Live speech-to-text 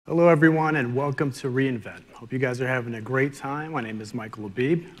Hello, everyone, and welcome to reInvent. Hope you guys are having a great time. My name is Michael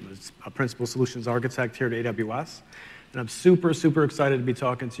Labib. I'm a Principal Solutions Architect here at AWS, and I'm super excited to be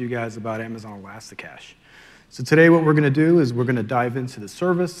talking to you guys about Amazon Elasticache. So today what we're going to do is we're going to dive into the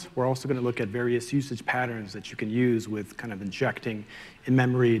service. We're also going to look at various usage patterns that you can use with kind of injecting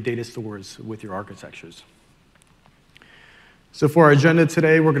in-memory data stores with your architectures. So for our agenda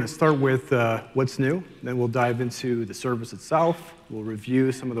today, we're going to start with what's new. Then we'll dive into the service itself. We'll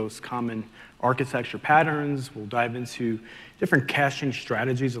review some of those common architecture patterns. We'll dive into different caching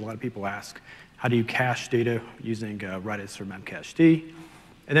strategies. A lot of people ask, how do you cache data using Redis or Memcached?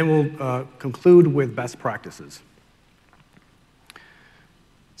 And then we'll conclude with best practices.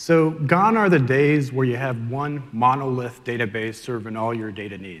 So gone are the days where you have one monolith database serving all your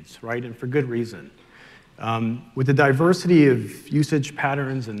data needs, right? And for good reason. With the diversity of usage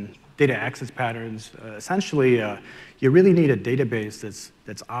patterns and data access patterns, essentially, you really need a database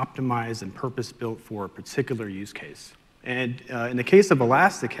that's optimized and purpose-built for a particular use case. And in the case of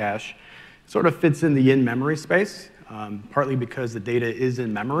Elasticache, it sort of fits in the in-memory space, partly because the data is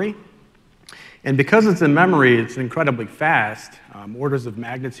in memory. And because it's in memory, it's incredibly fast, orders of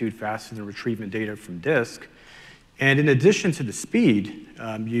magnitude faster than retrieving data from disk. And in addition to the speed,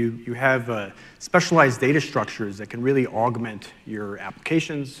 you have specialized data structures that can really augment your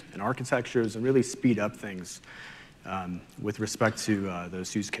applications and architectures and really speed up things with respect to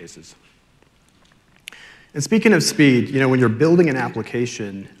those use cases. And speaking of speed, when you're building an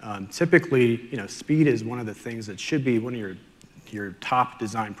application, typically, speed is one of the things that should be one of your top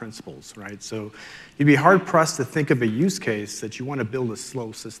design principles, right? So you'd be hard-pressed to think of a use case that you want to build a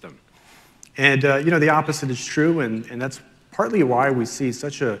slow system. And the opposite is true, and that's partly why we see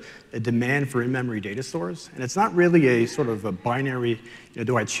such a demand for in-memory data stores. And it's not really a sort of a binary,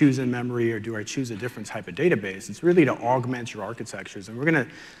 do I choose in-memory or do I choose a different type of database? It's really to augment your architectures, and we're going to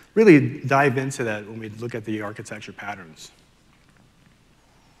really dive into that when we look at the architecture patterns.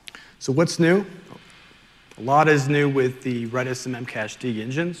 So what's new? A lot is new with the Redis and Memcached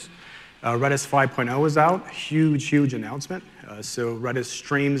engines. Redis 5.0 is out, huge announcement. So Redis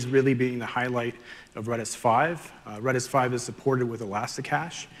Streams really being the highlight of Redis 5. Redis 5 is supported with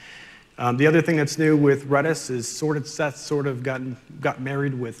Elasticache. The other thing that's new with Redis is sorted sets sort of got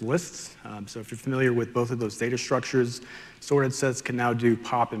married with lists. So if you're familiar with both of those data structures, sorted sets can now do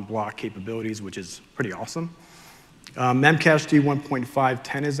pop and block capabilities, which is pretty awesome. Memcached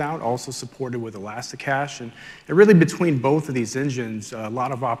 1.5.10 is out, also supported with Elasticache. And really between both of these engines, a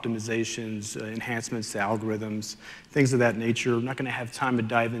lot of optimizations, enhancements to algorithms, things of that nature. I'm not going to have time to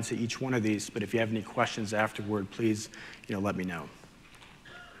dive into each one of these, but if you have any questions afterward, please let me know.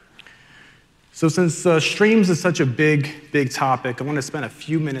 So since streams is such a big topic, I want to spend a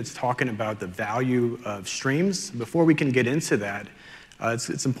few minutes talking about the value of streams. Before we can get into that,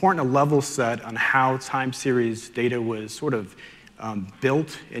 it's important to level set on how time series data was sort of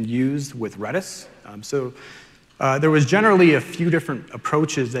built and used with Redis. So there was generally a few different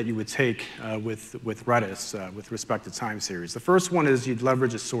approaches that you would take with Redis with respect to time series. The first one is you'd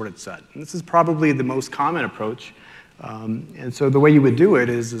leverage a sorted set. And this is probably the most common approach. And so the way you would do it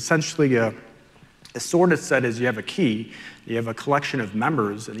is essentially a sorted set is you have a key, you have a collection of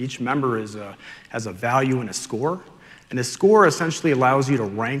members, and each member has a value and a score. And the score essentially allows you to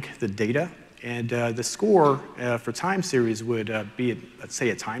rank the data. And the score for time series would be, let's say,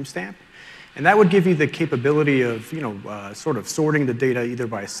 a timestamp. And that would give you the capability of sort of sorting the data either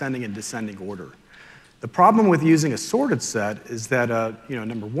by ascending and descending order. The problem with using a sorted set is that,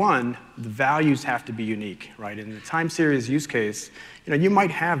 number one, the values have to be unique, right? In the time series use case, you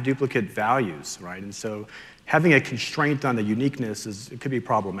might have duplicate values, right? And so having a constraint on the uniqueness it could be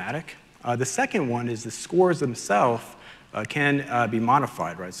problematic. The second one is the scores themselves can be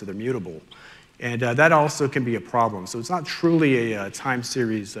modified, right? So they're mutable. And that also can be a problem. So it's not truly a time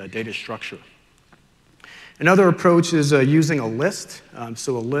series data structure. Another approach is using a list.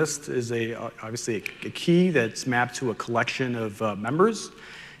 So a list is obviously a key that's mapped to a collection of members.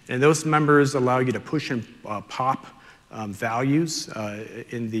 And those members allow you to push and pop values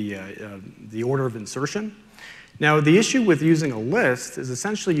in the order of insertion. Now, the issue with using a list is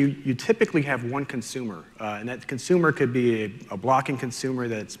essentially you typically have one consumer, and that consumer could be a blocking consumer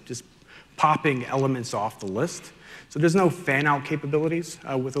that's just popping elements off the list. So there's no fan-out capabilities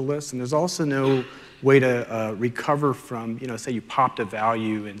with a list, and there's also no way to recover from, say you popped a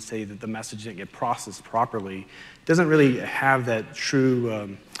value and say that the message didn't get processed properly. It doesn't really have that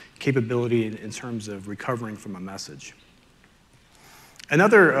true capability in terms of recovering from a message.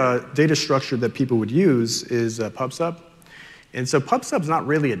 Another data structure that people would use is PubSub. And so PubSub is not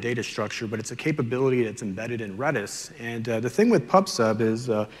really a data structure, but it's a capability that's embedded in Redis. And the thing with PubSub is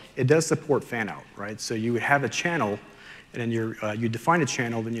it does support fan-out, right? So you would have a channel, and then you define a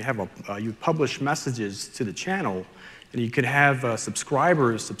channel, then you publish messages to the channel, and you could have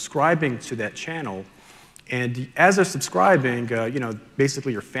subscribers subscribing to that channel. And as they're subscribing,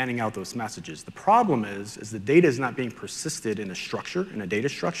 basically you're fanning out those messages. The problem is the data is not being persisted in a structure, in a data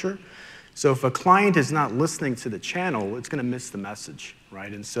structure. So if a client is not listening to the channel, it's going to miss the message,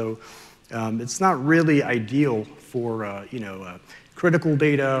 right? And so it's not really ideal for critical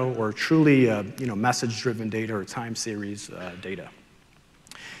data or truly message-driven data or time series data.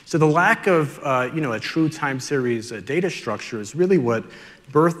 So the lack of a true time series data structure is really what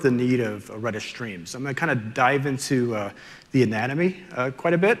birthed the need of Redis streams. I'm going to kind of dive into the anatomy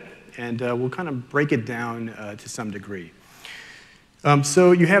quite a bit, and we'll kind of break it down to some degree.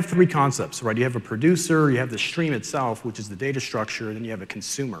 So you have three concepts, right? You have a producer, you have the stream itself, which is the data structure, and then you have a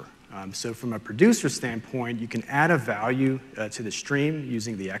consumer. So from a producer standpoint, you can add a value to the stream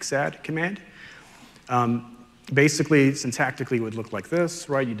using the xadd command. Basically, syntactically, it would look like this,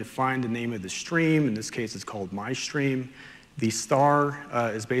 right? You define the name of the stream. In this case, it's called my stream. The star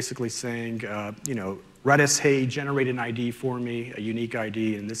is basically saying, Redis, hey, generate an ID for me, a unique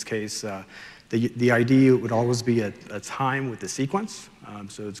ID. In this case, the ID would always be a time with the sequence,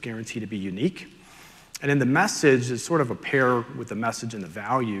 so it's guaranteed to be unique. And then the message is sort of a pair with the message and the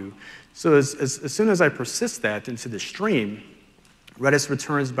value. So as soon as I persist that into the stream, Redis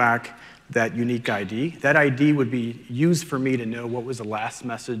returns back that unique ID. That ID would be used for me to know what was the last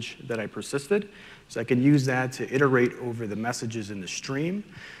message that I persisted. So I can use that to iterate over the messages in the stream.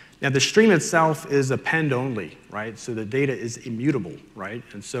 Now, the stream itself is append only, right? So the data is immutable, right?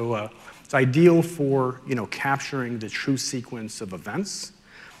 And so it's ideal for capturing the true sequence of events.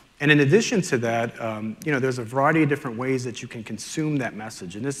 And in addition to that, there's a variety of different ways that you can consume that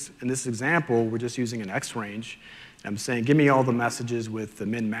message. In this example, we're just using an X range. I'm saying, give me all the messages with the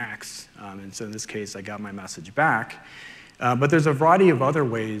min-max. And so in this case, I got my message back. But there's a variety of other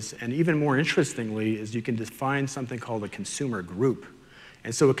ways. And even more interestingly is you can define something called a consumer group.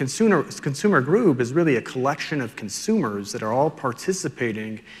 And so a consumer group is really a collection of consumers that are all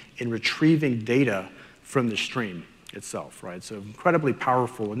participating in retrieving data from the stream itself, right? So incredibly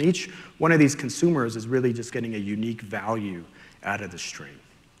powerful. And each one of these consumers is really just getting a unique value out of the stream.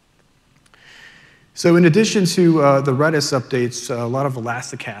 So in addition to the Redis updates, a lot of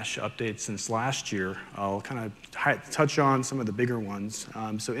Elasticache updates since last year, I'll kind of touch on some of the bigger ones.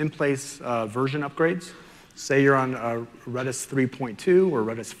 So in-place version upgrades. Say you're on Redis 3.2 or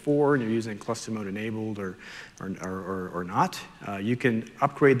Redis 4 and you're using cluster mode enabled or not, you can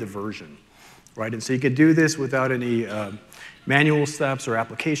upgrade the version, right? And so you could do this without any manual steps or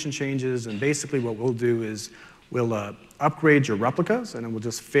application changes. And basically what we'll do is we'll upgrade your replicas, and then we'll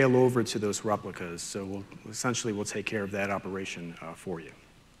just fail over to those replicas. So we'll take care of that operation for you.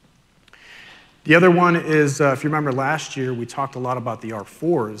 The other one is, if you remember last year, we talked a lot about the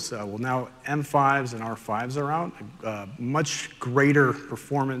R4s. Well, now M5s and R5s are out. Much greater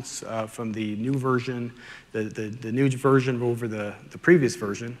performance from the new version, the new version over the previous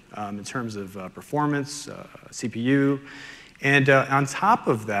version in terms of performance, CPU. And on top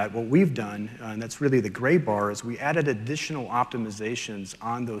of that, what we've done, and that's really the gray bar, is we added additional optimizations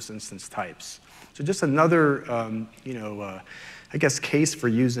on those instance types. So just another, I guess, case for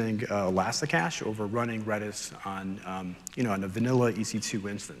using Elasticache over running Redis on, on a vanilla EC2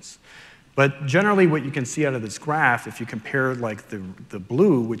 instance. But generally, what you can see out of this graph, if you compare like the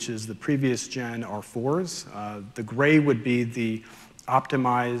blue, which is the previous gen R4s, the gray would be the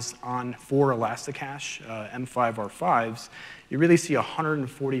optimized on 4 Elasticache M5 R5s, you really see 144%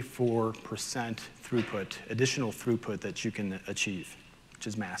 throughput, additional throughput that you can achieve, which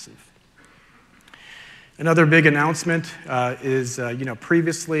is massive. Another big announcement is,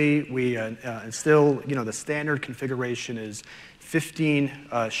 previously we still, the standard configuration is 15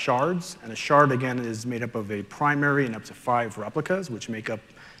 shards, and a shard again is made up of a primary and up to 5 replicas, which make up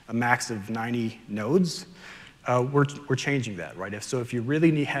a max of 90 nodes. We're changing that, right? So if you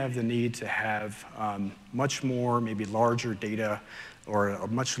really have the need to have much more, maybe larger data or a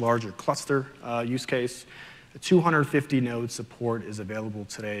much larger cluster use case, 250 node support is available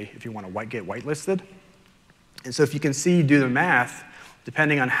today if you want to get whitelisted. And so if you can see, do the math,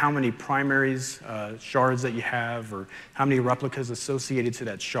 depending on how many primaries, shards that you have, or how many replicas associated to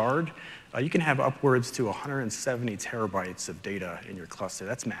that shard, you can have upwards to 170 terabytes of data in your cluster.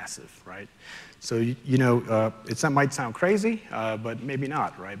 That's massive, right? So, it might sound crazy, but maybe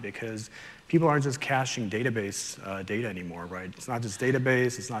not, right? Because people aren't just caching database data anymore, right? It's not just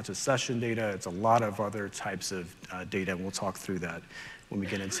database, it's not just session data, it's a lot of other types of data, and we'll talk through that when we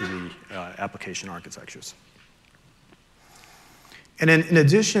get into the application architectures. And then in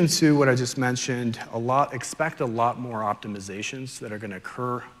addition to what I just mentioned, expect a lot more optimizations that are going to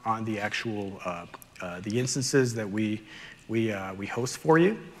occur on the actual the instances that we host for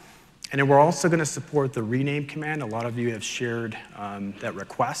you. And then we're also going to support the rename command. A lot of you have shared that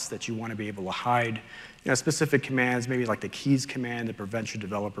request that you want to be able to hide specific commands, maybe like the keys command that prevents your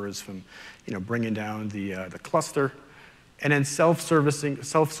developers from bringing down the cluster. And then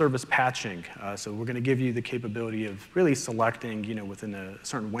self-service patching. So we're going to give you the capability of really selecting, within a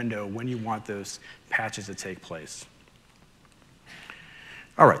certain window when you want those patches to take place.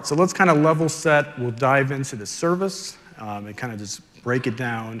 All right, so let's kind of level set. We'll dive into the service and kind of just break it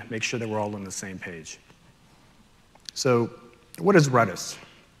down, make sure that we're all on the same page. So what is Redis?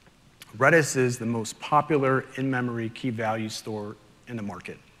 Redis is the most popular in-memory key value store in the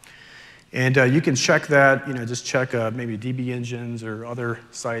market. And you can check that, just check maybe DB Engines or other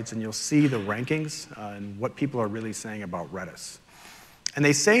sites, and you'll see the rankings and what people are really saying about Redis. And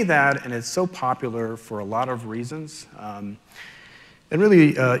they say that, and it's so popular for a lot of reasons. And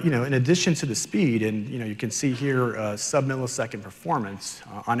really, in addition to the speed, and you can see here sub-millisecond performance,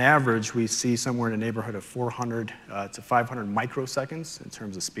 on average, we see somewhere in the neighborhood of 400 to 500 microseconds in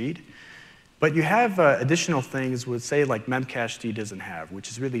terms of speed. But you have additional things with, say, like Memcached doesn't have, which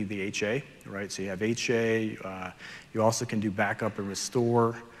is really the HA, right? So you have HA, you also can do backup and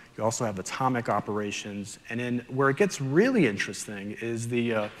restore, you also have atomic operations, and then where it gets really interesting is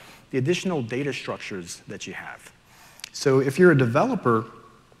the additional data structures that you have. So if you're a developer,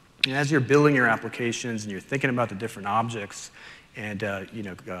 and as you're building your applications and you're thinking about the different objects and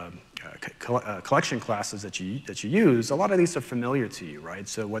collection classes that you use, a lot of these are familiar to you, right?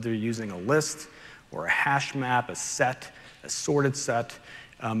 So whether you're using a list or a hash map, a set, a sorted set,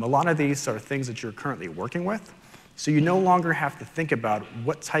 a lot of these are things that you're currently working with. So you no longer have to think about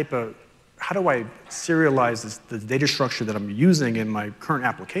how do I serialize the data structure that I'm using in my current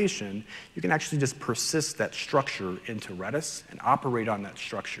application. You can actually just persist that structure into Redis and operate on that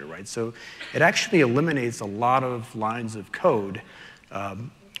structure, right? So it actually eliminates a lot of lines of code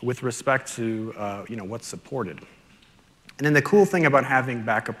with respect to what's supported. And then the cool thing about having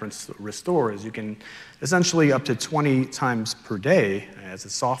backup and restore is you can essentially up to 20 times per day as a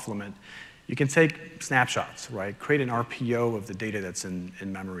soft limit, you can take snapshots, right? Create an RPO of the data that's in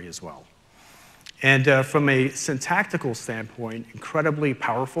memory as well. And from a syntactical standpoint, incredibly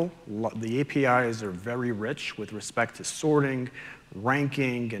powerful. The APIs are very rich with respect to sorting,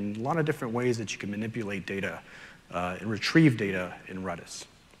 ranking, and a lot of different ways that you can manipulate data and retrieve data in Redis.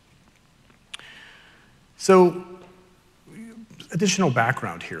 So additional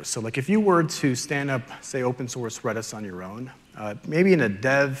background here. So like if you were to stand up, say, open source Redis on your own, maybe in a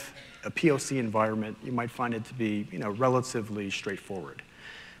POC environment, you might find it to be relatively straightforward.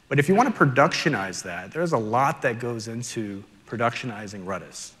 But if you want to productionize that, there's a lot that goes into productionizing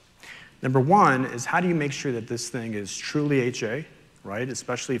Redis. Number one is how do you make sure that this thing is truly HA, right?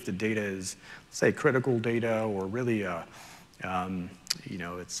 Especially if the data is, say, critical data or really,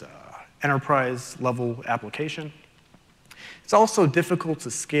 it's enterprise level application. It's also difficult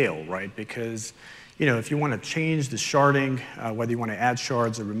to scale, right? Because if you want to change the sharding, whether you want to add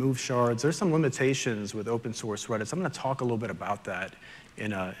shards or remove shards, there's some limitations with open source Redis. I'm going to talk a little bit about that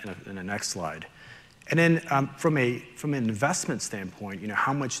in the next slide. And then from an investment standpoint,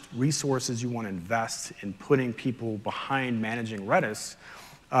 how much resources you want to invest in putting people behind managing Redis.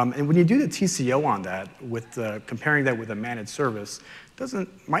 And when you do the TCO on that, with comparing that with a managed service,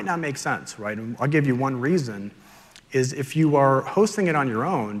 might not make sense, right? And I'll give you one reason, is if you are hosting it on your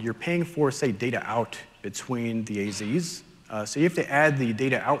own, you're paying for, say, data out between the AZs. So you have to add the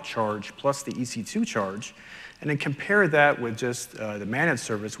data out charge plus the EC2 charge, and then compare that with just the managed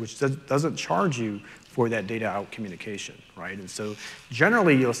service, which doesn't charge you for that data out communication, right? And so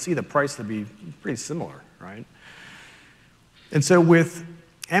generally, you'll see the price to be pretty similar, right? And so with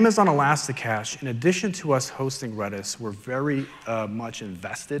Amazon Elasticache, in addition to us hosting Redis, we're very much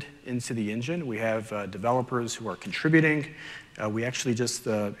invested into the engine. We have developers who are contributing. We actually just,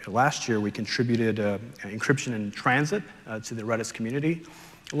 last year, we contributed encryption in transit to the Redis community,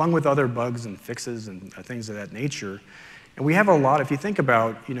 along with other bugs and fixes and things of that nature. And we have a lot, if you think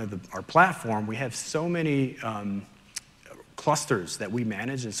about our platform, we have so many clusters that we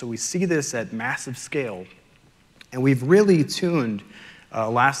manage, and so we see this at massive scale. And we've really tuned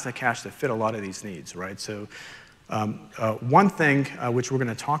Elasticache to fit a lot of these needs, right? So one thing which we're going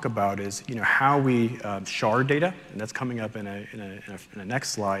to talk about is how we shard data, and that's coming up in a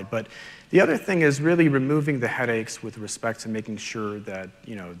next slide. But the other thing is really removing the headaches with respect to making sure that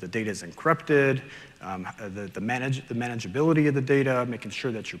the data is encrypted, the manageability of the data, making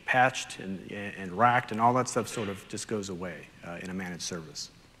sure that you're patched and racked, and all that stuff sort of just goes away in a managed service.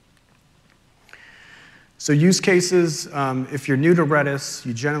 So use cases, if you're new to Redis,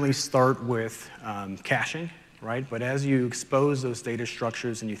 you generally start with caching, right? But as you expose those data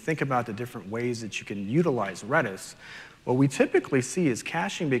structures and you think about the different ways that you can utilize Redis, what we typically see is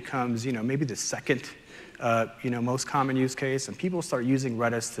caching becomes, maybe the second, most common use case, and people start using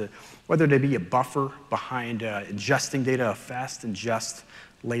Redis to, whether they be a buffer behind ingesting data, a fast ingest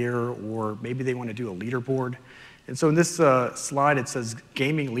layer, or maybe they want to do a leaderboard. And so in this slide, it says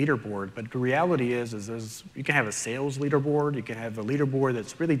gaming leaderboard, but the reality is you can have a sales leaderboard, you can have a leaderboard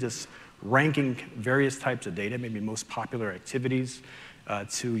that's really just ranking various types of data, maybe most popular activities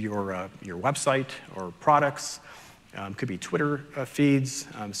to your website or products. Could be Twitter feeds.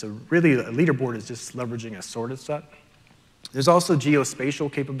 So really, a leaderboard is just leveraging a sorted set. There's also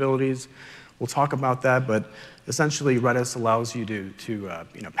geospatial capabilities. We'll talk about that, but essentially Redis allows you to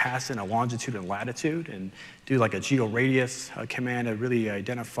pass in a longitude and latitude and do like a georadius command to really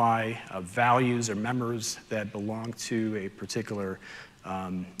identify values or members that belong to a particular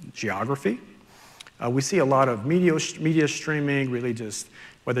geography. We see a lot of media streaming, really just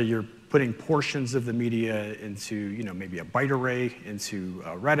whether you're putting portions of the media into maybe a byte array into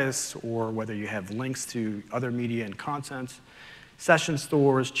Redis, or whether you have links to other media and content. Session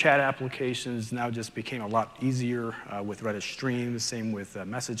stores, chat applications now just became a lot easier with Redis streams, same with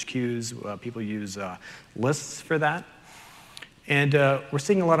message queues. People use lists for that. And we're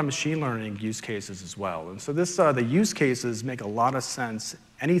seeing a lot of machine learning use cases as well. And so the use cases make a lot of sense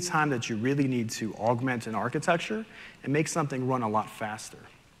anytime that you really need to augment an architecture and make something run a lot faster.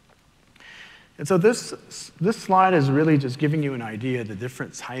 And so this slide is really just giving you an idea of the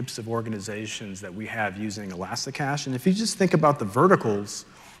different types of organizations that we have using Elasticache. And if you just think about the verticals,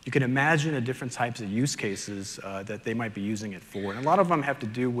 you can imagine the different types of use cases that they might be using it for. And a lot of them have to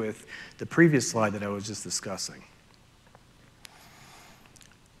do with the previous slide that I was just discussing.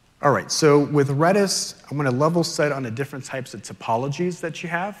 All right, so with Redis, I'm going to level set on the different types of topologies that you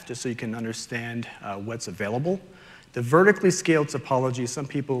have, just so you can understand what's available. The vertically scaled topology, some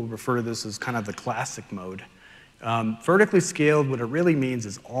people refer to this as kind of the classic mode. Vertically scaled, what it really means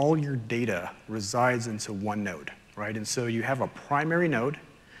is all your data resides into one node, right? And so you have a primary node,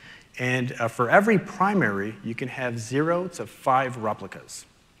 and for every primary, you can have 0 to 5 replicas,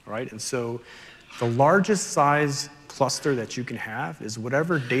 right? And so the largest size cluster that you can have is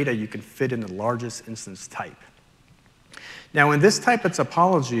whatever data you can fit in the largest instance type. Now, in this type of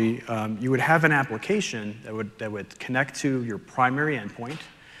topology, you would have an application that would connect to your primary endpoint,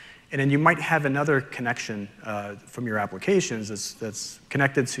 and then you might have another connection from your applications that's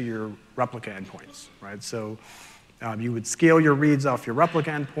connected to your replica endpoints, right? So you would scale your reads off your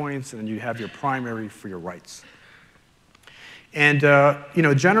replica endpoints, and then you have your primary for your writes. And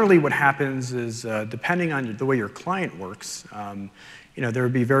generally what happens is, depending on the way your client works, there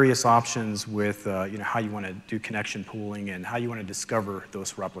would be various options with how you want to do connection pooling and how you want to discover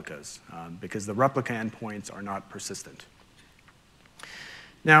those replicas, because the replica endpoints are not persistent.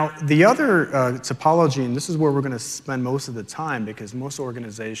 Now, the other topology, and this is where we're going to spend most of the time because most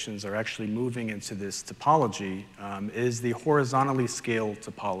organizations are actually moving into this topology, is the horizontally scaled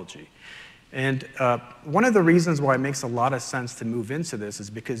topology. And one of the reasons why it makes a lot of sense to move into this is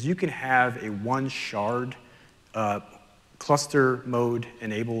because you can have a one shard cluster mode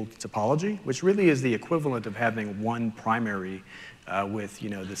enabled topology, which really is the equivalent of having one primary with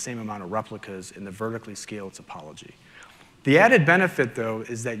the same amount of replicas in the vertically scaled topology. The added benefit, though,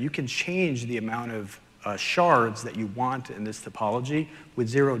 is that you can change the amount of shards that you want in this topology with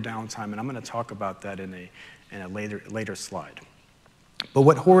 0 downtime, and I'm going to talk about that in a later slide. But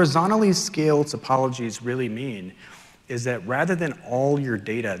what horizontally scaled topologies really mean is that rather than all your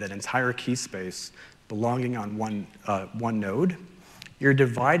data, that entire key space, belonging on one node, you're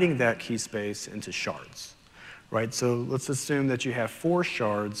dividing that key space into shards, right? So let's assume that you have 4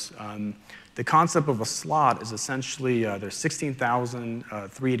 shards. The concept of a slot is essentially there's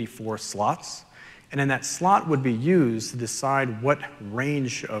 16,384 slots, and then that slot would be used to decide what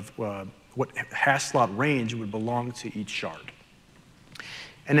range of what hash slot range would belong to each shard.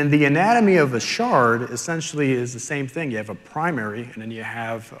 And then the anatomy of a shard essentially is the same thing. You have a primary, and then you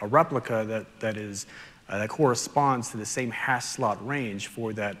have a replica that corresponds to the same hash slot range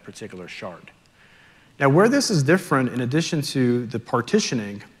for that particular shard. Now, where this is different, in addition to the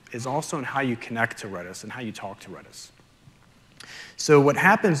partitioning, is also in how you connect to Redis and how you talk to Redis. So what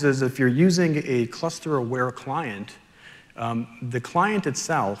happens is if you're using a cluster-aware client, the client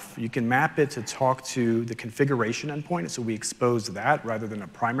itself, you can map it to talk to the configuration endpoint, so we expose that rather than a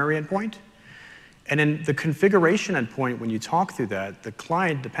primary endpoint. And in the configuration endpoint, when you talk through that, the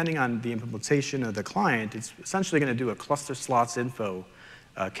client, depending on the implementation of the client, it's essentially going to do a cluster slots info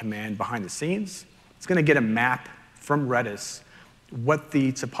command behind the scenes. It's going to get a map from Redis what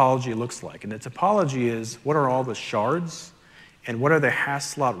the topology looks like. And the topology is what are all the shards and what are the hash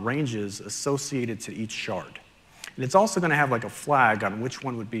slot ranges associated to each shard. And it's also going to have like a flag on which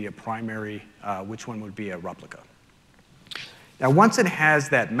one would be a primary, which one would be a replica. Now, once it has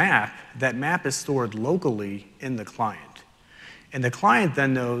that map is stored locally in the client. And the client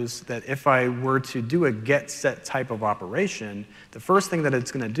then knows that if I were to do a get set type of operation, the first thing that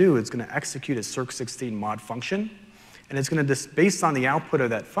it's going to do is going to execute a circ16 mod function. And it's going to, based on the output of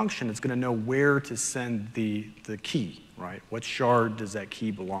that function, it's going to know where to send the key, right? What shard does that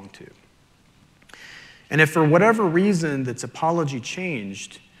key belong to? And if for whatever reason the topology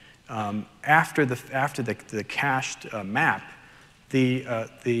changed after the cached map,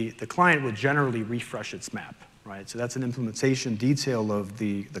 the client would generally refresh its map, right? So that's an implementation detail of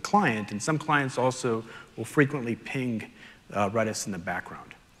the client, and some clients also will frequently ping Redis in the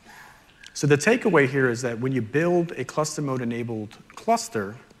background. So the takeaway here is that when you build a cluster mode enabled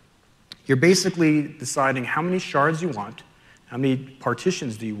cluster, you're basically deciding how many shards you want, how many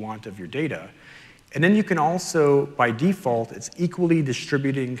partitions do you want of your data, and then you can also, by default, it's equally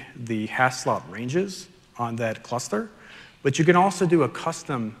distributing the hash slot ranges on that cluster, but you can also do a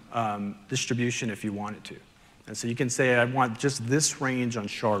custom distribution if you wanted to. And so you can say, I want just this range on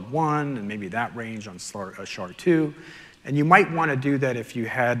shard 1 and maybe that range on shard 2. And you might want to do that if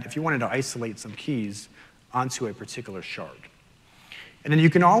you wanted to isolate some keys onto a particular shard. And then you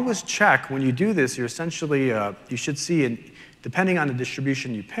can always check when you do this, you're essentially, you should see, depending on the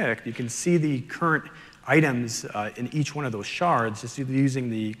distribution you pick, you can see the current items in each one of those shards just using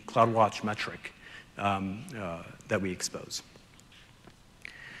the CloudWatch metric that we expose.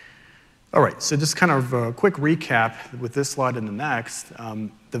 All right, so just kind of a quick recap with this slide and the next.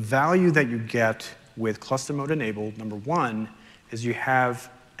 The value that you get with cluster mode enabled, number one, is you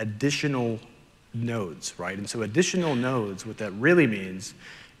have additional nodes, right? And so additional nodes, what that really means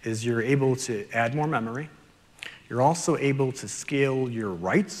is you're able to add more memory. You're also able to scale your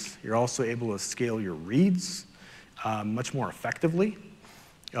writes. You're also able to scale your reads much more effectively.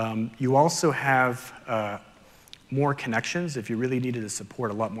 You also have more connections if you really needed to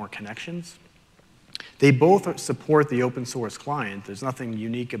support a lot more connections. They both support the open source client. There's nothing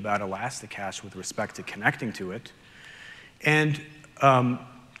unique about Elasticache with respect to connecting to it. And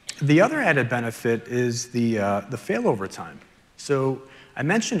the other added benefit is the failover time. So I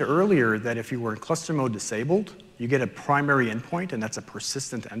mentioned earlier that if you were in cluster mode disabled, you get a primary endpoint, and that's a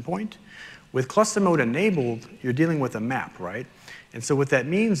persistent endpoint. With cluster mode enabled, you're dealing with a map, right? And so what that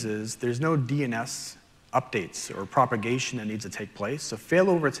means is there's no DNS updates or propagation that needs to take place, so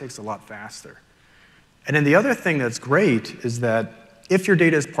failover takes a lot faster. And then the other thing that's great is that if your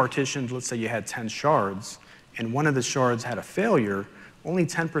data is partitioned, let's say you had 10 shards, and one of the shards had a failure, only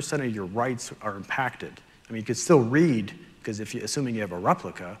 10% of your writes are impacted. I mean, you could still read, because assuming you have a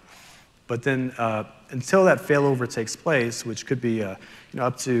replica, but then until that failover takes place, which could be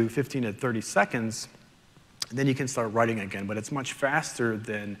up to 15 to 30 seconds, then you can start writing again. But it's much faster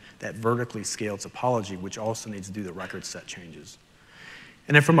than that vertically scaled topology, which also needs to do the record set changes.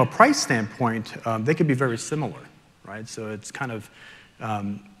 And then from a price standpoint, they could be very similar, right? So it's kind of,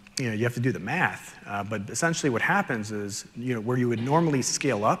 you have to do the math. But essentially what happens is, where you would normally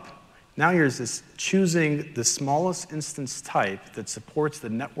scale up, now you're just choosing the smallest instance type that supports the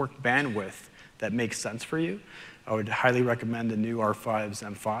network bandwidth that makes sense for you. I would highly recommend the new R5s,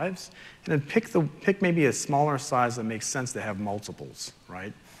 M5s. And then pick maybe a smaller size that makes sense to have multiples,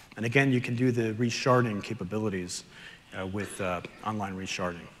 right? And again, you can do the resharding capabilities with online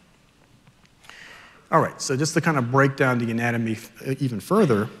resharding. All right, so just to kind of break down the anatomy even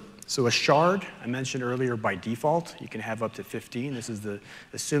further, so a shard, I mentioned earlier, by default, you can have up to 15. This is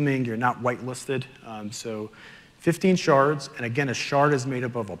assuming you're not whitelisted. So 15 shards, and again, a shard is made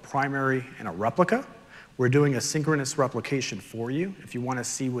up of a primary and a replica. We're doing a synchronous replication for you. If you want to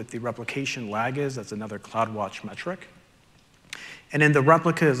see what the replication lag is, that's another CloudWatch metric. And then the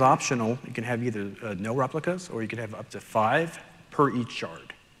replica is optional. You can have either no replicas, or you can have up to 5 per each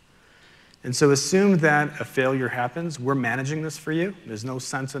shard. And so assume that a failure happens. We're managing this for you. There's no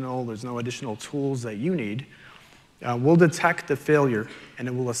Sentinel. There's no additional tools that you need. we'll detect the failure, and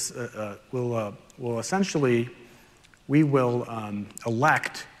it will essentially, we will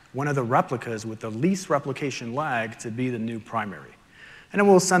elect one of the replicas with the least replication lag to be the new primary. And then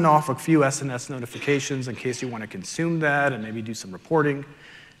we'll send off a few SNS notifications in case you want to consume that and maybe do some reporting.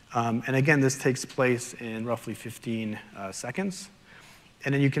 And again, this takes place in roughly 15 seconds.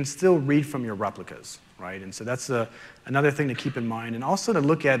 And then you can still read from your replicas, right? And so that's another thing to keep in mind. And also to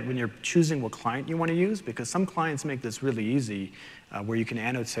look at when you're choosing what client you want to use, because some clients make this really easy, where you can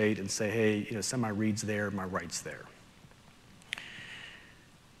annotate and say, hey, send my reads there, my writes there.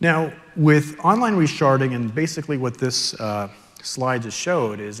 Now, with online resharding, and basically what this slide just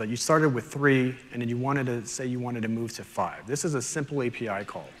showed is that you started with 3, and then you wanted to say you wanted to move to 5. This is a simple API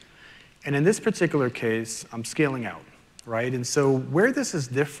call. And in this particular case, I'm scaling out, right? And so where this is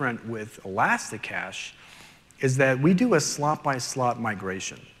different with Elasticache is that we do a slot-by-slot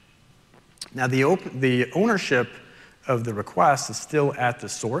migration. Now, the ownership of the request is still at the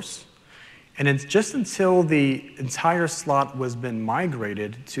source, and it's just until the entire slot was been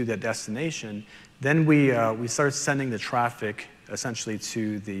migrated to the destination, then we start sending the traffic essentially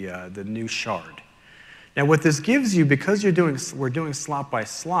to the new shard. Now, what this gives you, because we're doing slot by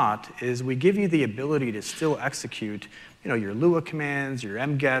slot, is we give you the ability to still execute, your Lua commands, your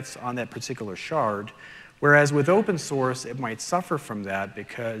mgets on that particular shard. Whereas with open source, it might suffer from that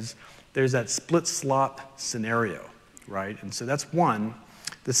because there's that split slot scenario, right? And so that's one.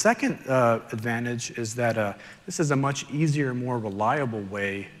 The second advantage is that this is a much easier, more reliable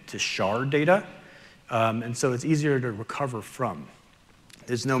way to shard data. And so it's easier to recover from.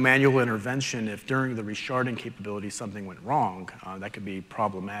 There's no manual intervention if during the resharding capability something went wrong. That could be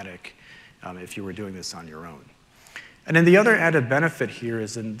problematic if you were doing this on your own. And then the other added benefit here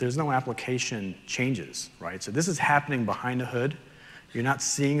is that there's no application changes, right? So this is happening behind the hood. You're not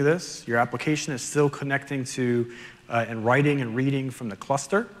seeing this. Your application is still connecting to and writing and reading from the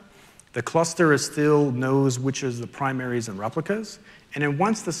cluster. The cluster still knows which is the primaries and replicas. And then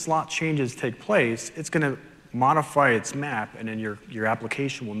once the slot changes take place, it's going to modify its map, and then your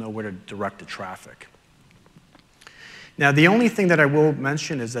application will know where to direct the traffic. Now, the only thing that I will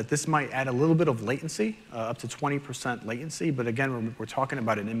mention is that this might add a little bit of latency, up to 20% latency. But again, we're talking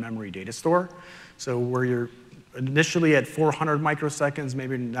about an in-memory data store. So where you're initially at 400 microseconds,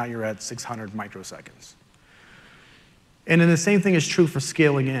 maybe now you're at 600 microseconds. And then the same thing is true for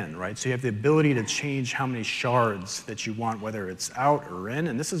scaling in, right? So you have the ability to change how many shards that you want, whether it's out or in.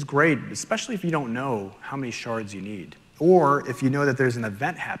 And this is great, especially if you don't know how many shards you need. Or if you know that there's an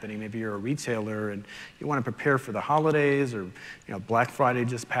event happening, maybe you're a retailer and you want to prepare for the holidays, or Black Friday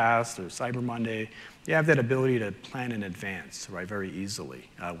just passed, or Cyber Monday, you have that ability to plan in advance, right, very easily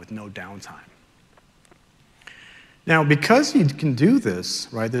with no downtime. Now, because you can do this,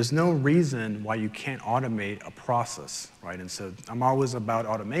 right, there's no reason why you can't automate a process, right? And so I'm always about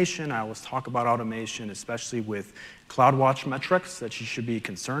automation. I always talk about automation, especially with CloudWatch metrics that you should be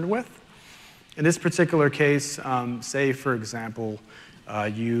concerned with. In this particular case, say, for example,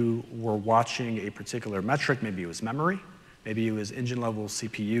 you were watching a particular metric. Maybe it was memory. Maybe it was engine-level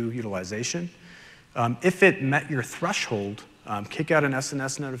CPU utilization. If it met your threshold, kick out an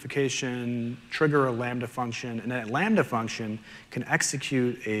SNS notification, trigger a Lambda function, and that Lambda function can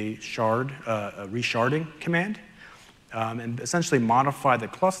execute a resharding command, and essentially modify the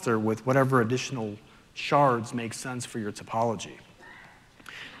cluster with whatever additional shards make sense for your topology.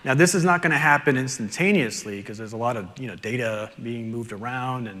 Now, this is not going to happen instantaneously because there's a lot of data being moved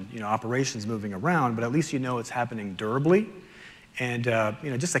around and operations moving around, but at least it's happening durably, and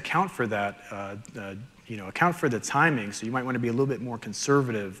just account for that. Account for the timing, so you might want to be a little bit more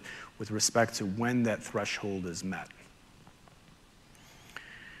conservative with respect to when that threshold is met.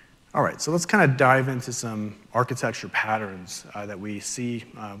 All right, so let's kind of dive into some architecture patterns that we see,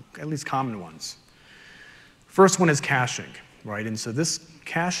 at least common ones. First one is caching, right? And so this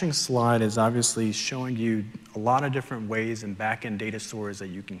caching slide is obviously showing you a lot of different ways in back-end data stores that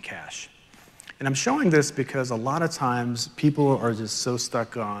you can cache. And I'm showing this because a lot of times people are just so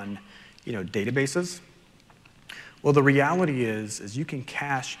stuck on databases. Well, the reality is you can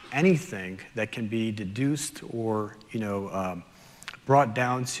cache anything that can be deduced or brought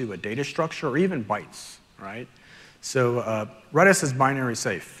down to a data structure or even bytes, right? So Redis is binary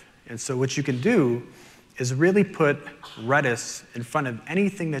safe, and so what you can do is really put Redis in front of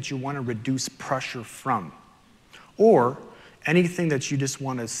anything that you want to reduce pressure from, or anything that you just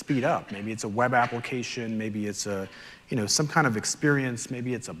want to speed up. Maybe it's a web application, maybe it's a some kind of experience,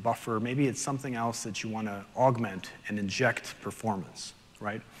 maybe it's a buffer, maybe it's something else that you want to augment and inject performance,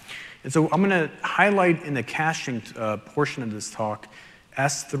 right? And so I'm going to highlight in the caching portion of this talk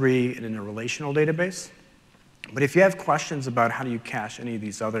S3 and in a relational database. But if you have questions about how do you cache any of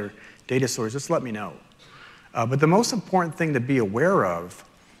these other data sources, just let me know. But the most important thing to be aware of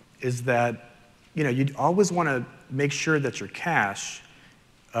is that you'd always want to make sure that your cache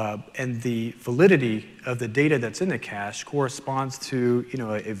and the validity of the data that's in the cache corresponds to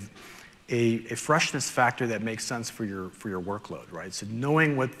a freshness factor that makes sense for your workload, right? So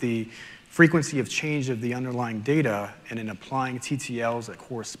knowing what the frequency of change of the underlying data and then applying TTLs that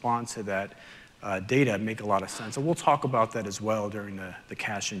correspond to that data make a lot of sense. And we'll talk about that as well during the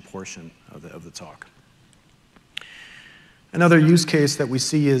caching portion of the talk. Another use case that we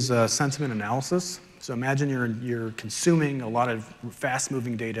see is sentiment analysis. So imagine you're consuming a lot of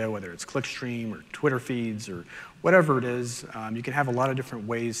fast-moving data, whether it's clickstream or Twitter feeds or whatever it is. You can have a lot of different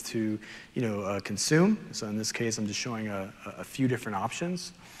ways to consume. So in this case, I'm just showing a few different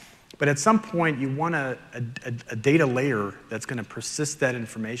options. But at some point, you want a data layer that's going to persist that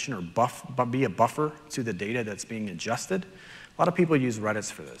information or be a buffer to the data that's being ingested. A lot of people use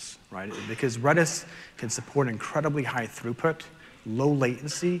Redis for this, right? Because Redis can support incredibly high throughput, low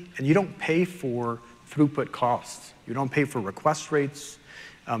latency, and you don't pay for throughput costs. You don't pay for request rates.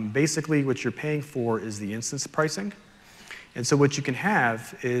 Basically, what you're paying for is the instance pricing. And so what you can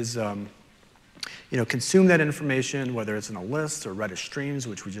have is consume that information, whether it's in a list or Redis streams,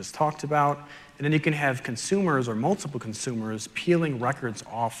 which we just talked about. And then you can have consumers or multiple consumers peeling records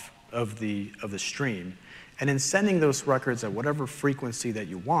off of the stream and then sending those records at whatever frequency that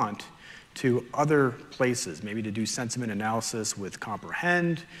you want to other places, maybe to do sentiment analysis with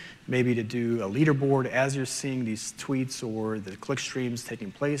Comprehend, maybe to do a leaderboard as you're seeing these tweets or the click streams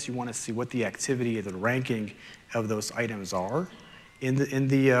taking place. You want to see what the activity or the ranking of those items are in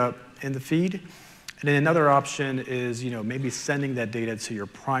the feed. And then another option is maybe sending that data to your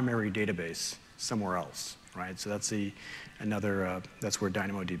primary database somewhere else, right? So that's that's where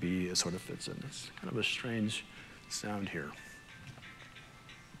DynamoDB sort of fits in. It's kind of a strange sound here.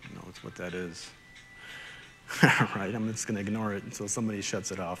 I don't know what that is. All right, I'm just going to ignore it until somebody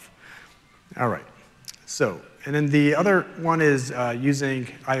shuts it off. All right. So, and then the other one is using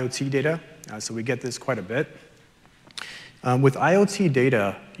IoT data. So we get this quite a bit. With IoT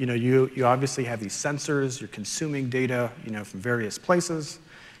data, you obviously have these sensors. You're consuming data, from various places.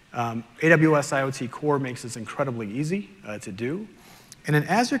 AWS IoT Core makes this incredibly easy to do. And then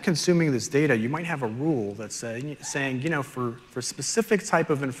as you're consuming this data, you might have a rule that's saying, for specific type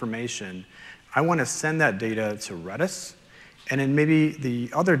of information, I want to send that data to Redis. And then maybe the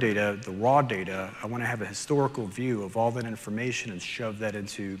other data, the raw data, I want to have a historical view of all that information and shove that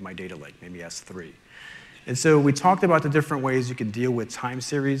into my data lake, maybe S3. And so we talked about the different ways you can deal with time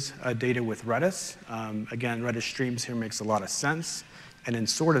series data with Redis. Again, Redis streams here makes a lot of sense. And then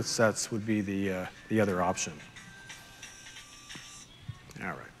sorted sets would be the other option. All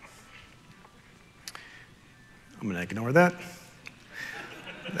right. I'm going to ignore that.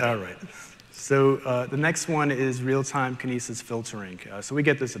 All right. So the next one is real-time Kinesis filtering. So we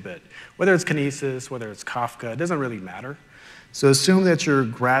get this a bit. Whether it's Kinesis, whether it's Kafka, it doesn't really matter. So assume that you're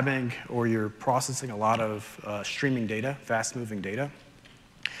grabbing or you're processing a lot of streaming data, fast-moving data.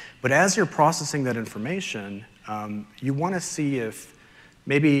 But as you're processing that information, you want to see if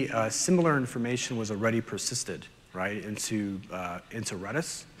maybe similar information was already persisted, right, into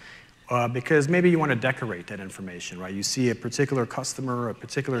Redis. Because maybe you want to decorate that information, right? You see a particular customer, a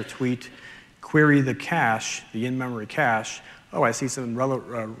particular tweet, query the cache, the in-memory cache. Oh, I see some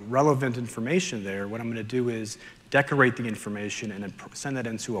relevant information there. What I'm going to do is decorate the information and then send that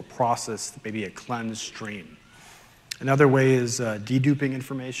into a process, maybe a cleansed stream. Another way is deduping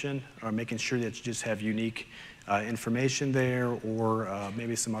information, or making sure that you just have unique information there, or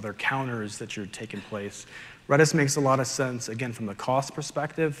maybe some other counters that you're taking place. Redis makes a lot of sense, again, from the cost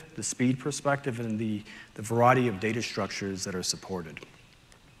perspective, the speed perspective, and the variety of data structures that are supported.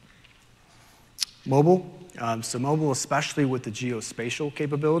 Mobile. So mobile, especially with the geospatial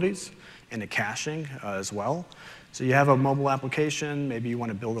capabilities and the caching as well. So you have a mobile application. Maybe you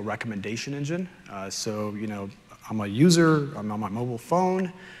want to build a recommendation engine. So, I'm a user. I'm on my mobile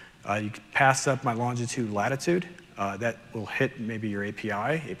phone. You can pass up my longitude, latitude. That will hit maybe your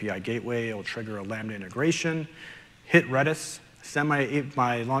API gateway. It will trigger a Lambda integration, hit Redis, send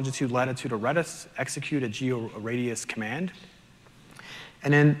my longitude, latitude to Redis, execute a georadius command,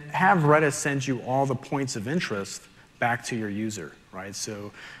 and then have Redis send you all the points of interest back to your user, right?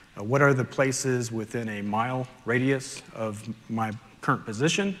 So what are the places within a mile radius of my current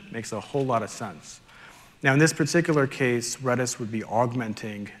position? Makes a whole lot of sense. Now, in this particular case, Redis would be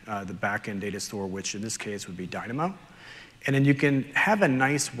augmenting the backend data store, which in this case would be Dynamo. And then you can have a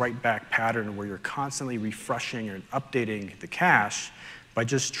nice write-back pattern where you're constantly refreshing and updating the cache by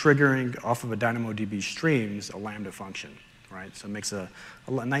just triggering off of a DynamoDB streams a Lambda function, right? So it makes a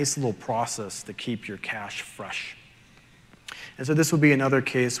nice little process to keep your cache fresh. And so this would be another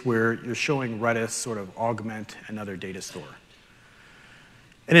case where you're showing Redis sort of augment another data store.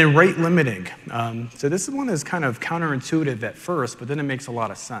 And then rate limiting. So this one is kind of counterintuitive at first, but then it makes a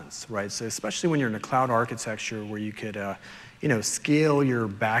lot of sense, right? So especially when you're in a cloud architecture where you could scale your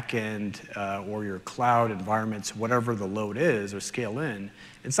backend or your cloud environment to whatever the load is, or scale in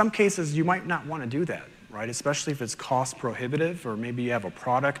some cases you might not want to do that, right? Especially if it's cost prohibitive, or maybe you have a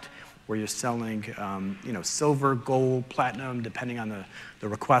product where you're selling silver, gold, platinum, depending on the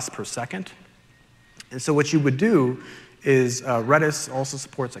request per second. And so what you would do is Redis also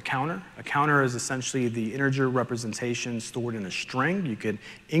supports a counter. A counter is essentially the integer representation stored in a string. You could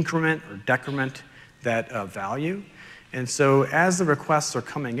increment or decrement that value. And so as the requests are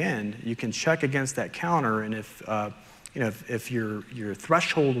coming in, you can check against that counter, and if your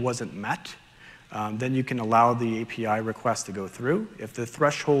threshold wasn't met, then you can allow the API request to go through. If the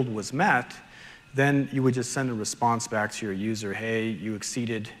threshold was met, then you would just send a response back to your user, hey, you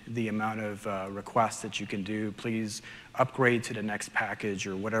exceeded the amount of requests that you can do. Please upgrade to the next package,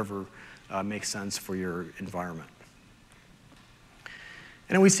 or whatever makes sense for your environment.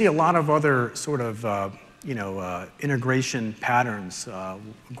 And then we see a lot of other sort of integration patterns.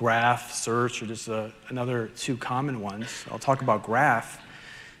 Graph, search are just another two common ones. I'll talk about graph.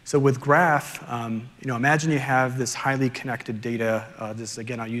 So with graph, imagine you have this highly connected data.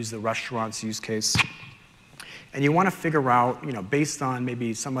 Again, I'll use the restaurants use case. And you want to figure out, based on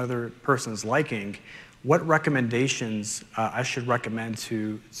maybe some other person's liking, what recommendations I should recommend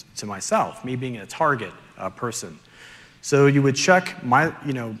to myself, me being a target person. So you would check mine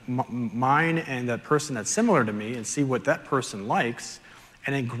and that person that's similar to me and see what that person likes,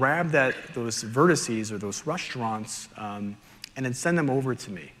 and then grab those vertices or those restaurants and then send them over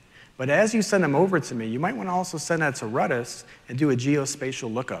to me. But as you send them over to me, you might want to also send that to Redis and do a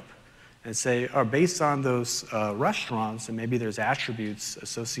geospatial lookup and say, based on those restaurants, and maybe there's attributes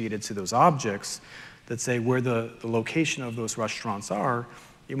associated to those objects that say where the location of those restaurants are,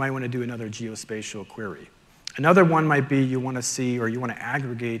 you might want to do another geospatial query. Another one might be you want to see, or you want to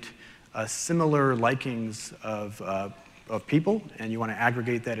aggregate similar likings of people, and you want to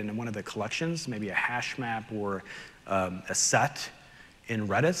aggregate that into one of the collections, maybe a hash map or a set in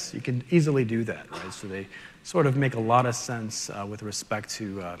Redis. You can easily do that, right? So they sort of make a lot of sense with respect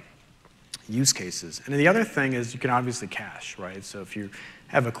to use cases. And then the other thing is you can obviously cache, right? So if you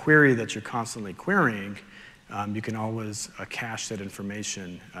have a query that you're constantly querying, you can always cache that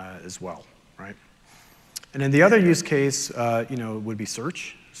information as well, right? And then the other use case, would be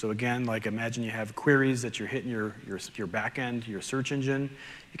search. So again, like imagine you have queries that you're hitting your backend, your search engine.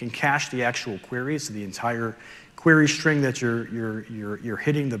 You can cache the actual query, so the entire query string that you're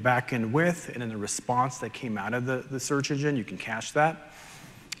hitting the backend with, and then the response that came out of the search engine, you can cache that.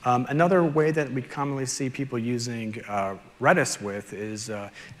 Another way that we commonly see people using Redis with is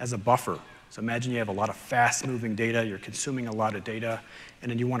as a buffer. So imagine you have a lot of fast-moving data, you're consuming a lot of data, and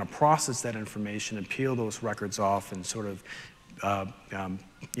then you want to process that information and peel those records off and sort of,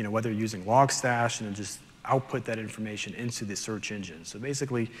 whether you're using Logstash, and then just output that information into the search engine. So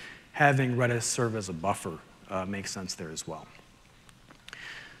basically, having Redis serve as a buffer makes sense there as well.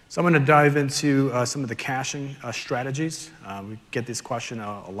 So I'm going to dive into some of the caching strategies. We get this question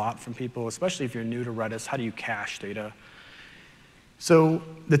a lot from people, especially if you're new to Redis. How do you cache data? So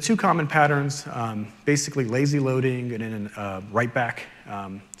the two common patterns, basically lazy loading and then write back.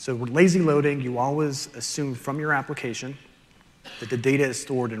 So with lazy loading, you always assume from your application that the data is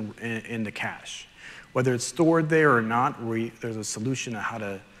stored in the cache. Whether it's stored there or not, there's a solution on how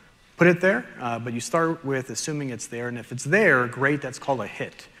to put it there, but you start with assuming it's there, and if it's there, great, that's called a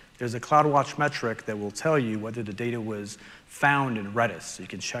hit. There's a CloudWatch metric that will tell you whether the data was found in Redis, so you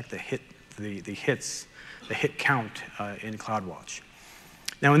can check the hit count in CloudWatch.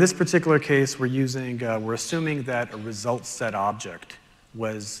 Now, in this particular case, we're assuming that a result set object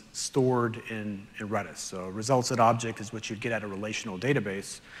was stored in Redis. So a result set object is what you'd get at a relational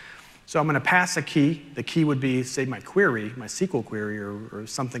database. So I'm going to pass a key. The key would be, say, my query, my SQL query, or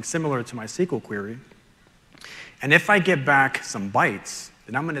something similar to my SQL query. And if I get back some bytes,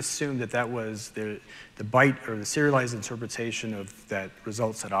 then I'm going to assume that that was the byte or the serialized interpretation of that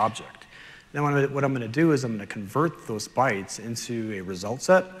result set object. Then what I'm going to do is I'm going to convert those bytes into a result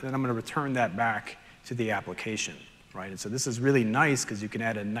set, and then I'm going to return that back to the application, right? And so this is really nice because you can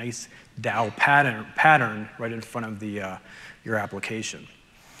add a nice DAO pattern right in front of your application.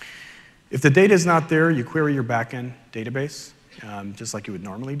 If the data is not there, you query your backend database, just like you would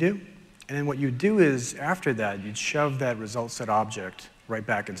normally do. And then what you do is, after that, you'd shove that result set object right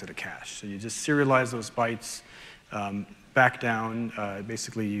back into the cache. So you just serialize those bytes back down.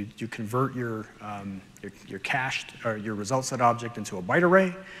 Basically, you convert your cached or your result set object into a byte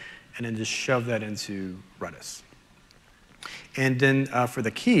array, and then just shove that into Redis. And then for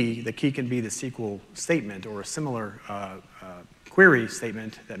the key can be the SQL statement or a similar query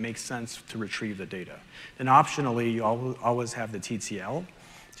statement that makes sense to retrieve the data. And optionally, you always have the TTL.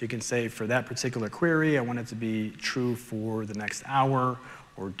 So you can say for that particular query, I want it to be true for the next hour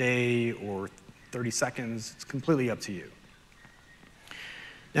or day or 30 seconds. It's completely up to you.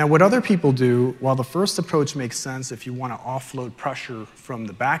 Now, what other people do, while the first approach makes sense if you want to offload pressure from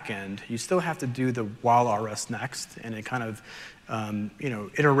the back end, you still have to do the while rs next, and it kind of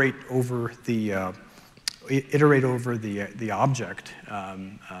iterate over the object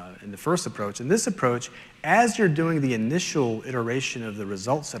in the first approach. In this approach, as you're doing the initial iteration of the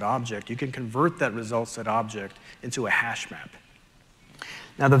result set object, you can convert that result set object into a hash map.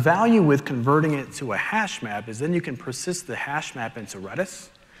 Now, the value with converting it to a hash map is then you can persist the hash map into Redis.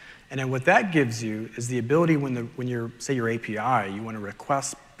 And then what that gives you is the ability when you're, say, your API, you want to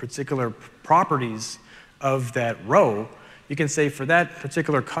request particular properties of that row, you can say for that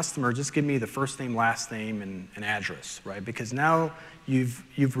particular customer, just give me the first name, last name, and address, right? Because now you've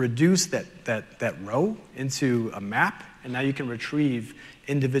reduced that row into a map, and now you can retrieve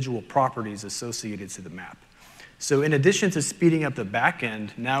individual properties associated to the map. So in addition to speeding up the back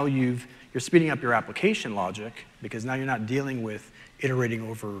end, now you're speeding up your application logic, because now you're not dealing with iterating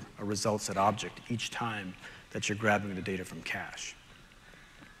over a result set object each time that you're grabbing the data from cache.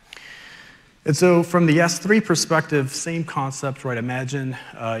 And so from the S3 perspective, same concept, right? Imagine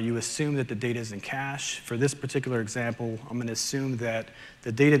you assume that the data is in cache. For this particular example, I'm going to assume that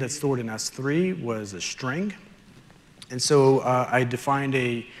the data that's stored in S3 was a string. And so I defined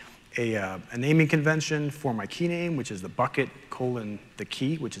a naming convention for my key name, which is the bucket colon the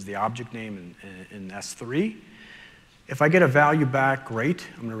key, which is the object name in S3. If I get a value back, great.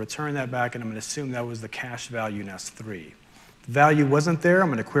 I'm going to return that back, and I'm going to assume that was the cache value in S3. The value wasn't there. I'm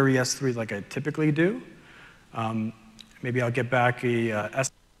going to query S3 like I typically do. Maybe I'll get back a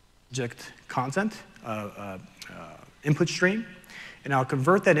object content input stream, and I'll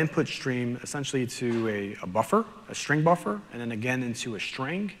convert that input stream essentially to a buffer, a string buffer, and then again into a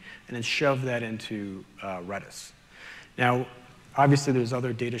string, and then shove that into Redis. Now, obviously, there's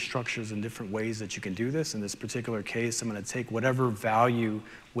other data structures and different ways that you can do this. In this particular case, I'm going to take whatever value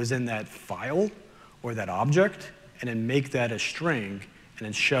was in that file or that object, and then make that a string, and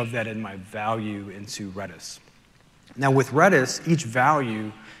then shove that in my value into Redis. Now, with Redis, each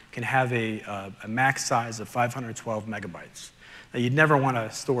value can have a max size of 512 megabytes. Now, you'd never want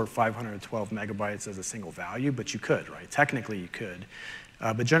to store 512 megabytes as a single value, but you could, right? Technically, you could.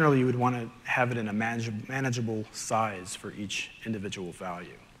 But generally, you would want to have it in a manageable size for each individual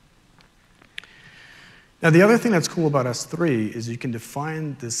value. Now, the other thing that's cool about S3 is you can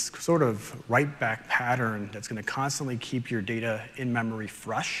define this sort of write-back pattern that's going to constantly keep your data in memory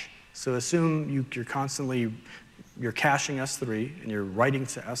fresh. So assume you're caching S3 and you're writing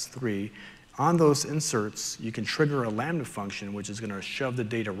to S3. On those inserts, you can trigger a Lambda function, which is going to shove the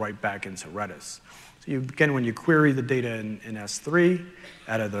data right back into Redis. So again, when you query the data in S3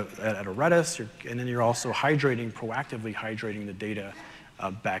 out of Redis, and then you're also proactively hydrating the data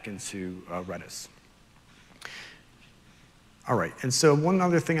back into Redis. All right, and so one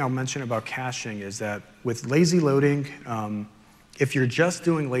other thing I'll mention about caching is that with lazy loading, if you're just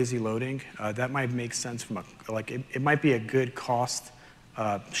doing lazy loading, that might make sense it might be a good cost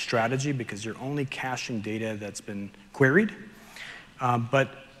strategy because you're only caching data that's been queried. But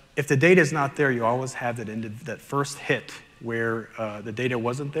if the data is not there, you always have that first hit where the data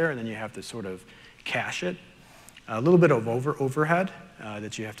wasn't there, and then you have to sort of cache it. A little bit of overhead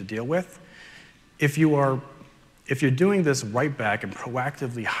that you have to deal with. If you're doing this write back and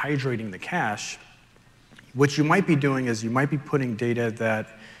proactively hydrating the cache, what you might be doing is you might be putting data that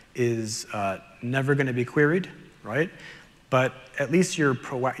is never going to be queried, right? But at least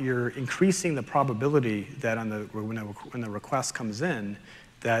you're increasing the probability that when the request comes in,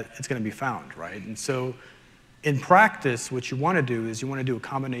 that it's going to be found, right? And so in practice, what you want to do is you want to do a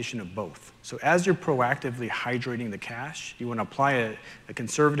combination of both. So as you're proactively hydrating the cache, you want to apply a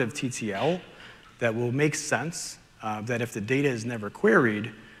conservative TTL that will make sense, that if the data is never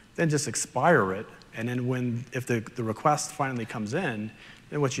queried, then just expire it. And then if the request finally comes in,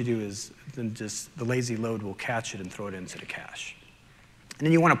 then what you do is then just the lazy load will catch it and throw it into the cache. And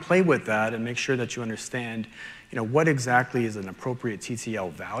then you want to play with that and make sure that you understand what exactly is an appropriate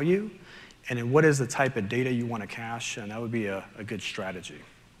TTL value, and then what is the type of data you want to cache, and that would be a good strategy.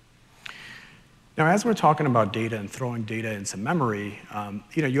 Now, as we're talking about data and throwing data into memory,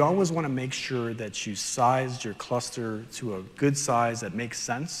 you always want to make sure that you size your cluster to a good size that makes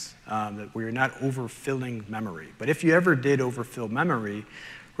sense, that where you're not overfilling memory. But if you ever did overfill memory,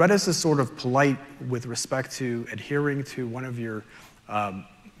 Redis is sort of polite with respect to adhering to one of your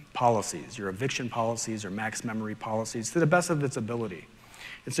policies, your eviction policies or max memory policies, to the best of its ability.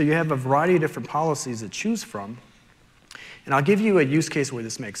 And so you have a variety of different policies to choose from. And I'll give you a use case where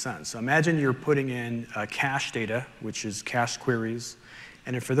this makes sense. So imagine you're putting in cache data, which is cache queries.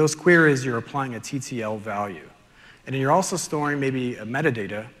 And then for those queries, you're applying a TTL value. And then you're also storing maybe a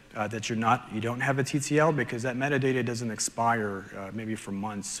metadata that you don't have a TTL because that metadata doesn't expire maybe for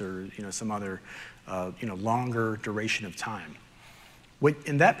months or some other longer duration of time.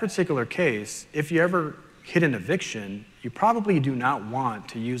 In that particular case, if you ever hit an eviction, you probably do not want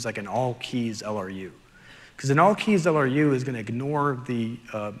to use like an all keys LRU. Because an all keys LRU is going to ignore the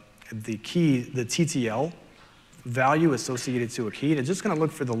TTL value associated to a key. And it's just going to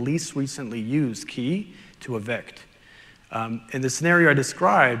look for the least recently used key to evict. In the scenario I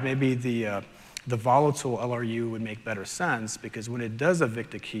described, maybe the volatile LRU would make better sense because when it does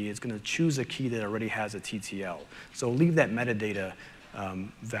evict a key, it's going to choose a key that already has a TTL. So leave that metadata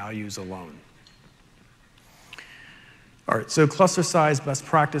values alone. All right, so cluster size, best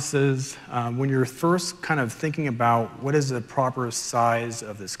practices. When you're first kind of thinking about what is the proper size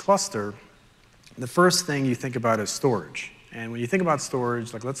of this cluster, the first thing you think about is storage. And when you think about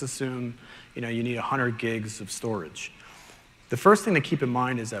storage, like let's assume you need 100 gigs of storage. The first thing to keep in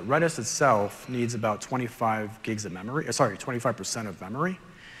mind is that Redis itself needs about 25 gigs of memory, 25% of memory.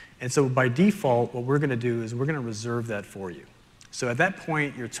 And so by default, what we're going to do is we're going to reserve that for you. So at that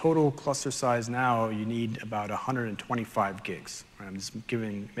point, your total cluster size now, you need about 125 gigs. Right? I'm just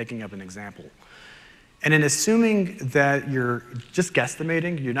making up an example. And then assuming that you're just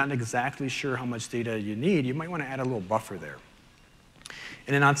guesstimating, you're not exactly sure how much data you need, you might want to add a little buffer there.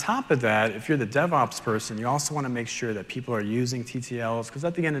 And then on top of that, if you're the DevOps person, you also want to make sure that people are using TTLs, because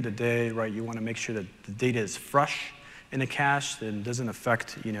at the end of the day, right, you want to make sure that the data is fresh in the cache and doesn't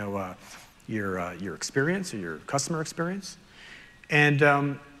affect your experience or your customer experience. And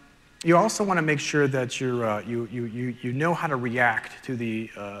you also want to make sure that you know how to react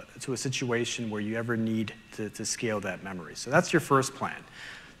to a situation where you ever need to scale that memory. So that's your first plan.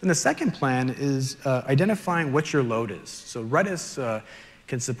 Then the second plan is identifying what your load is. So Redis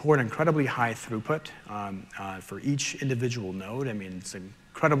can support incredibly high throughput for each individual node. I mean, it's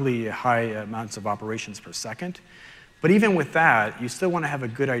incredibly high amounts of operations per second. But even with that, you still want to have a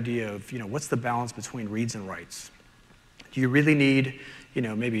good idea of what's the balance between reads and writes. Do you really need,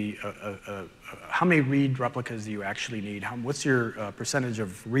 maybe how many read replicas do you actually need? What's your percentage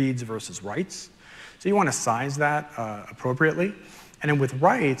of reads versus writes? So you want to size that appropriately. And then with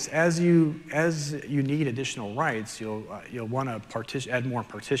writes, as you need additional writes, you'll want to add more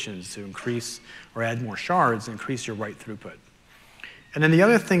partitions to increase, or add more shards to increase your write throughput. And then the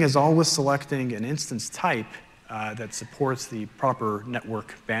other thing is always selecting an instance type that supports the proper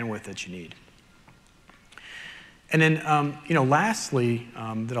network bandwidth that you need. And then, lastly,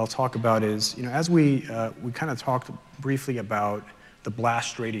 that I'll talk about is, as we kind of talked briefly about the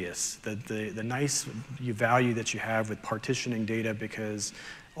blast radius, the nice value that you have with partitioning data because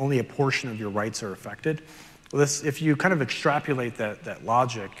only a portion of your writes are affected. Well, if you kind of extrapolate that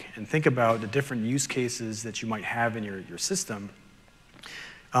logic and think about the different use cases that you might have in your system,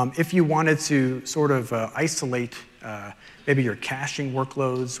 if you wanted to sort of isolate maybe your caching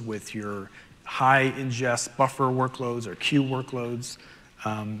workloads with your high ingest buffer workloads or queue workloads,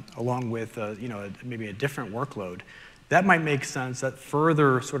 along with maybe a different workload, that might make sense. That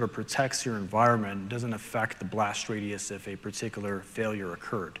further sort of protects your environment, doesn't affect the blast radius if a particular failure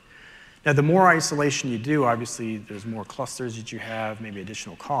occurred. Now, the more isolation you do, obviously, there's more clusters that you have, maybe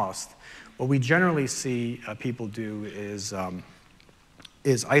additional cost. What we generally see people do is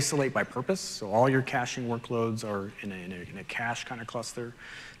isolate by purpose. So all your caching workloads are in a cache kind of cluster,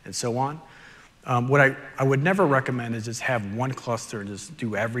 and so on. What I would never recommend is just have one cluster and just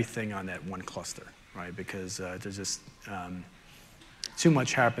do everything on that one cluster, right? Because there's just too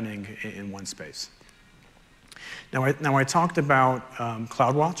much happening in one space. Now I talked about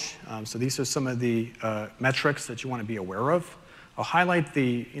CloudWatch. So these are some of the metrics that you want to be aware of. I'll highlight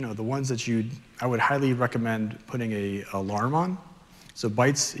the ones that I would highly recommend putting an alarm on. So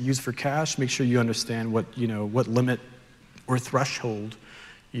bytes used for cache. Make sure you understand what limit or threshold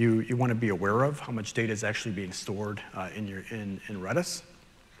you want to be aware of, how much data is actually being stored in Redis.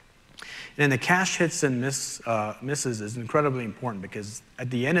 And then the cache hits and misses is incredibly important because at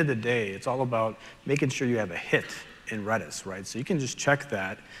the end of the day, it's all about making sure you have a hit in Redis, right? So you can just check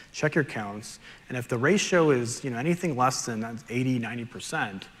that, check your counts, and if the ratio is anything less than 80,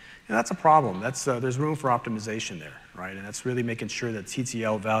 90%, that's a problem. There's room for optimization there, right? And that's really making sure that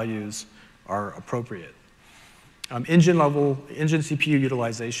TTL values are appropriate. Engine CPU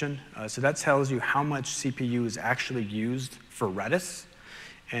utilization. So that tells you how much CPU is actually used for Redis.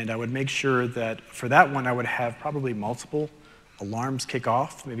 And I would make sure that for that one, I would have probably multiple alarms kick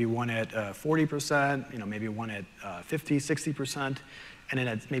off, maybe one at 40%, maybe one at 50, 60%, and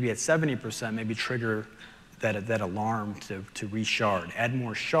then maybe at 70%, maybe trigger that alarm to reshard. Add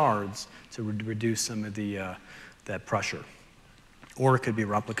more shards to reduce some of that pressure. Or it could be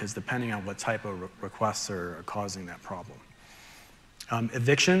replicas, depending on what type of requests are causing that problem.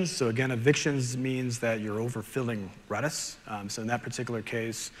 Evictions, so again, evictions means that you're overfilling Redis. So in that particular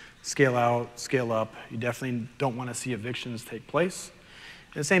case, scale out, scale up. You definitely don't want to see evictions take place.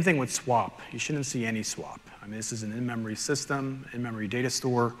 And the same thing with swap. You shouldn't see any swap. I mean, this is an in-memory system, in-memory data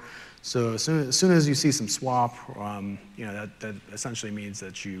store. So as soon as you see some swap, that essentially means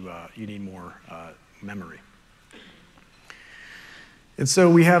that you need more memory. And so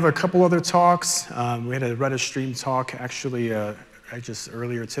we have a couple other talks. We had a Redis stream talk actually just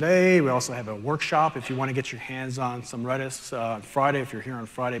earlier today. We also have a workshop. If you want to get your hands on some Redis on Friday, if you're here on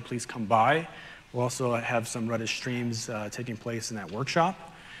Friday, please come by. We'll also have some Redis streams taking place in that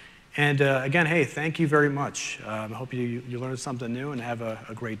workshop. And again, hey, thank you very much. I hope you learned something new and have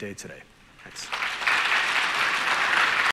a great day today. Thanks.